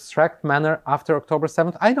an abstract manner after October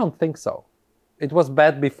 7th? I don't think so. It was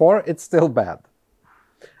bad before, it's still bad.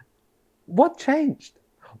 What changed?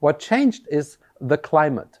 What changed is the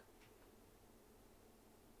climate.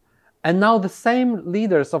 And now the same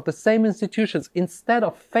leaders of the same institutions, instead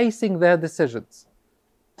of facing their decisions,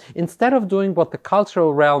 instead of doing what the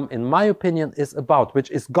cultural realm, in my opinion, is about, which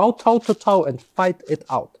is go toe-to-toe and fight it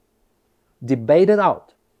out, debate it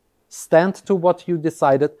out, stand to what you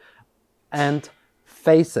decided and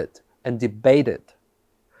face it and debate it.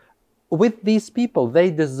 With these people, they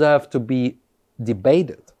deserve to be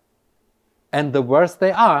debated. And the worse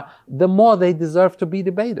they are, the more they deserve to be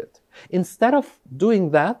debated. Instead of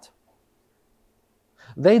doing that,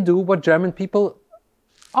 they do what German people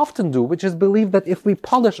often do, which is believe that if we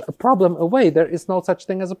polish a problem away, there is no such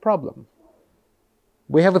thing as a problem.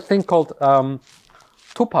 We have a thing called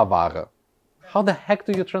Tupperware. How the heck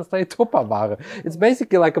do you translate Tupperware? It's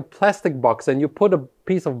basically like a plastic box, and you put a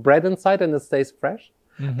piece of bread inside and it stays fresh.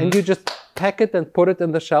 Mm-hmm. And you just pack it and put it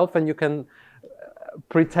in the shelf, and you can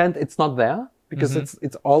pretend it's not there because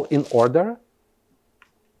it's all in order.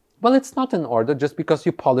 Well, it's not in order just because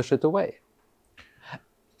you polish it away.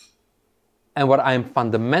 And what I'm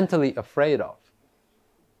fundamentally afraid of,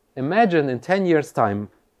 imagine in 10 years' time,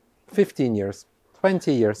 15 years,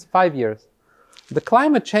 20 years, 5 years, the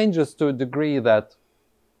climate changes to a degree that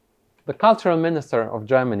the cultural minister of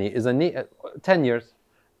Germany is 10 years,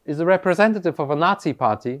 is a representative of a Nazi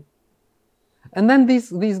party. And then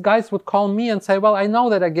these guys would call me and say, well, I know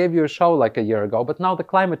that I gave you a show like a year ago, but now the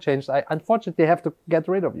climate changed. I unfortunately have to get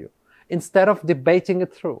rid of you. Instead of debating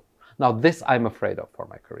it through. Now this I'm afraid of for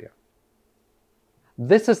my career.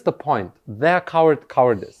 This is the point, their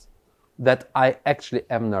cowardice, that I actually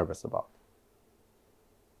am nervous about.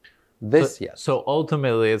 Yes. So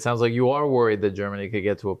ultimately, it sounds like you are worried that Germany could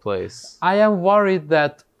get to a place. I am worried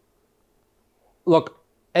that, look,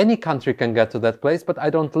 any country can get to that place, but I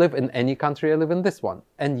don't live in any country, I live in this one.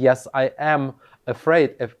 And yes, I am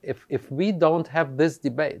afraid if we don't have this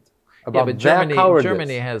debate about their cowardice.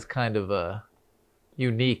 Germany has kind of a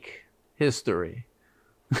unique history,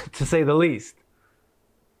 to say the least.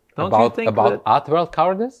 Don't you think about art world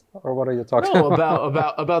cowardice, or what are you talking about?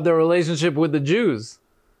 No, about their relationship with the Jews.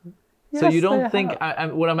 Yes, so you don't think?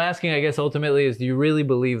 What I'm asking, I guess, ultimately, is: do you really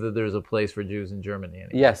believe that there's a place for Jews in Germany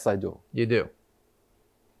anymore? Yes, I do. You do.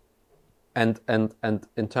 And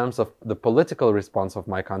in terms of the political response of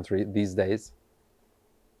my country these days,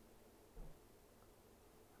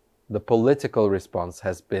 the political response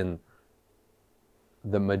has been,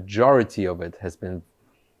 the majority of it has been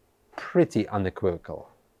pretty unequivocal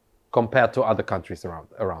compared to other countries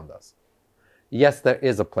around us. Yes, there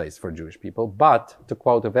is a place for Jewish people, but to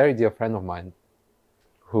quote a very dear friend of mine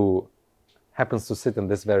who happens to sit in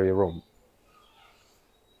this very room,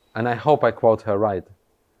 and I hope I quote her right,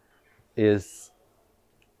 is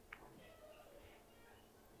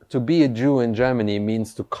to be a Jew in Germany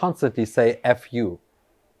means to constantly say F you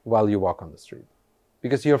while you walk on the street.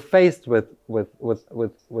 Because you're faced with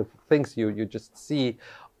things you just see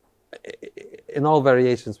in all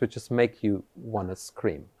variations which just make you want to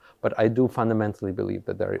scream. But I do fundamentally believe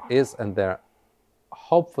that there is, and there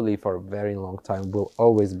hopefully for a very long time will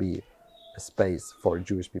always be a space for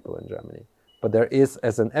Jewish people in Germany. But there is,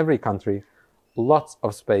 as in every country, lots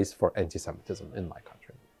of space for anti-Semitism in my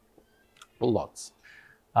country. Lots.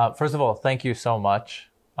 First of all, thank you so much.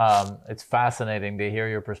 It's fascinating to hear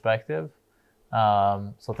your perspective.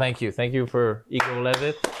 So thank you. Thank you for Igor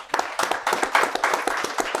Levit.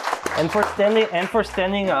 And for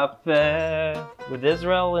standing up with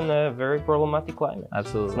Israel in a very problematic climate.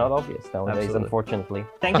 Absolutely. It's not obvious nowadays, Absolutely. Unfortunately.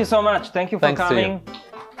 Thank you so much. Thank you for Thanks coming.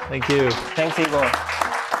 Thank you. Thanks, Igor.